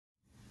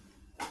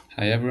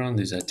Hi everyone,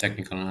 this is a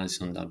technical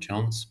analysis on Dow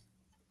Jones.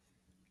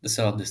 The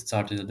sell that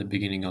started at the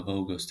beginning of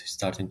August is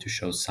starting to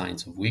show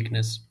signs of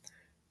weakness.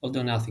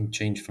 Although nothing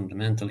changed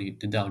fundamentally,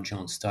 the Dow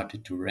Jones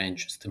started to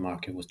range as the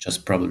market was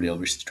just probably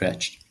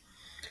overstretched.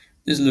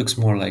 This looks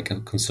more like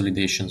a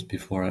consolidation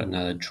before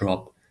another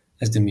drop,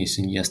 as the miss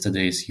in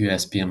yesterday's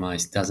US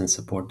PMIs doesn't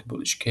support the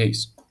bullish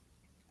case.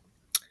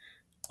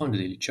 On the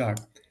daily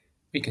chart,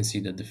 we can see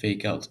that the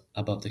fake out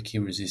above the key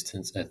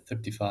resistance at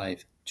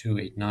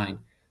 35,289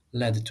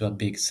 led to a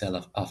big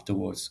sell-off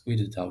afterwards with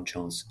the Dow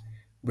Jones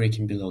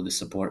breaking below the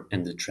support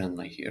and the trend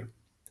line here.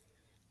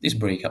 This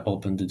breakout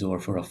opened the door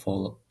for a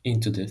fall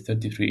into the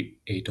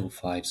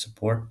 33,805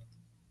 support,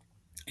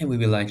 and we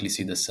will likely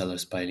see the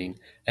sellers piling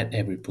at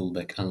every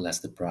pullback unless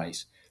the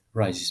price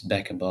rises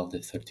back above the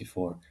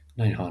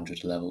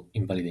 34,900 level,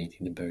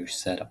 invalidating the bearish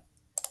setup.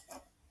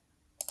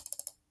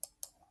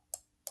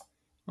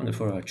 On the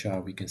 4-hour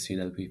chart, we can see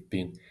that we've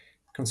been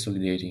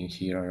consolidating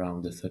here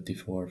around the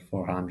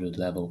 34,400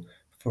 level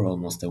for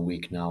almost a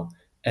week now,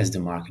 as the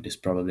market is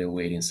probably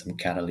awaiting some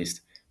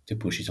catalyst to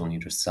push it on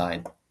either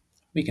side.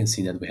 We can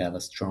see that we have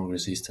a strong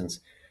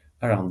resistance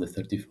around the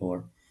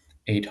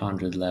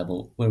 34,800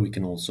 level, where we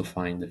can also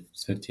find the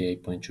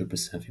 38.2%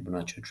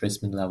 Fibonacci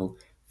retracement level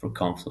for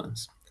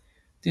confluence.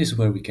 This is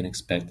where we can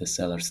expect the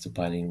sellers to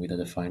pile in with a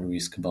defined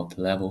risk above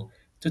the level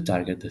to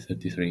target the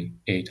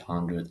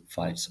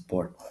 33,805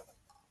 support.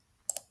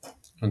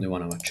 On the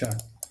 1-hour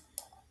chart,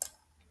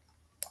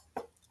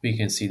 we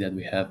can see that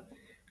we have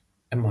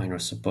a minor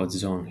support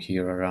zone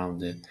here around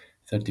the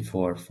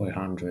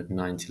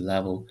 34,490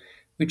 level,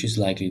 which is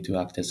likely to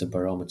act as a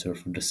barometer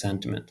for the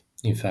sentiment.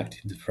 In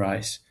fact, if the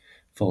price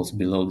falls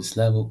below this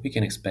level, we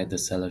can expect the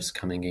sellers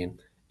coming in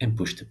and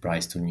push the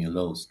price to new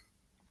lows.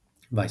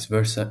 Vice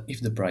versa,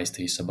 if the price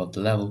stays above the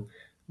level,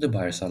 the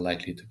buyers are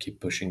likely to keep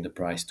pushing the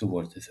price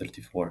towards the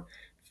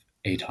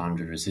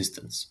 34,800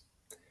 resistance.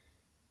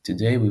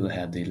 Today we will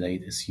have the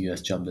latest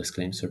US jobless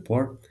claims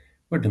report,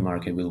 where the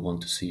market will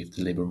want to see if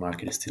the labor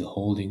market is still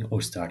holding or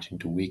starting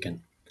to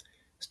weaken.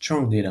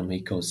 Strong data may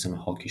cause some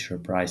hawkish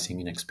pricing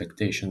in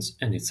expectations,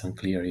 and it's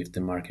unclear if the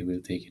market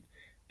will take it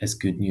as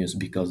good news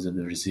because of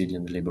the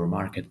resilient labor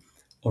market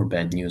or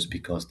bad news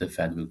because the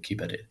Fed will keep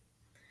at it.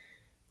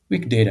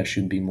 Weak data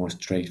should be more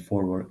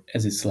straightforward,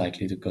 as it's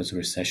likely to cause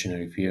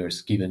recessionary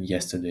fears given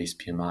yesterday's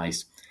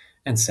PMIs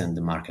and send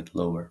the market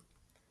lower.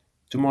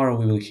 Tomorrow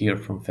we will hear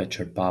from Fed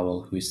Chair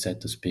Powell, who is set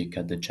to speak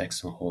at the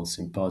Jackson Hole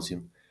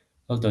Symposium,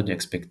 although the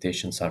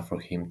expectations are for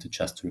him to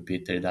just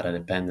repeat the data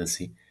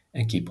dependency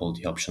and keep all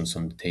the options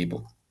on the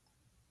table.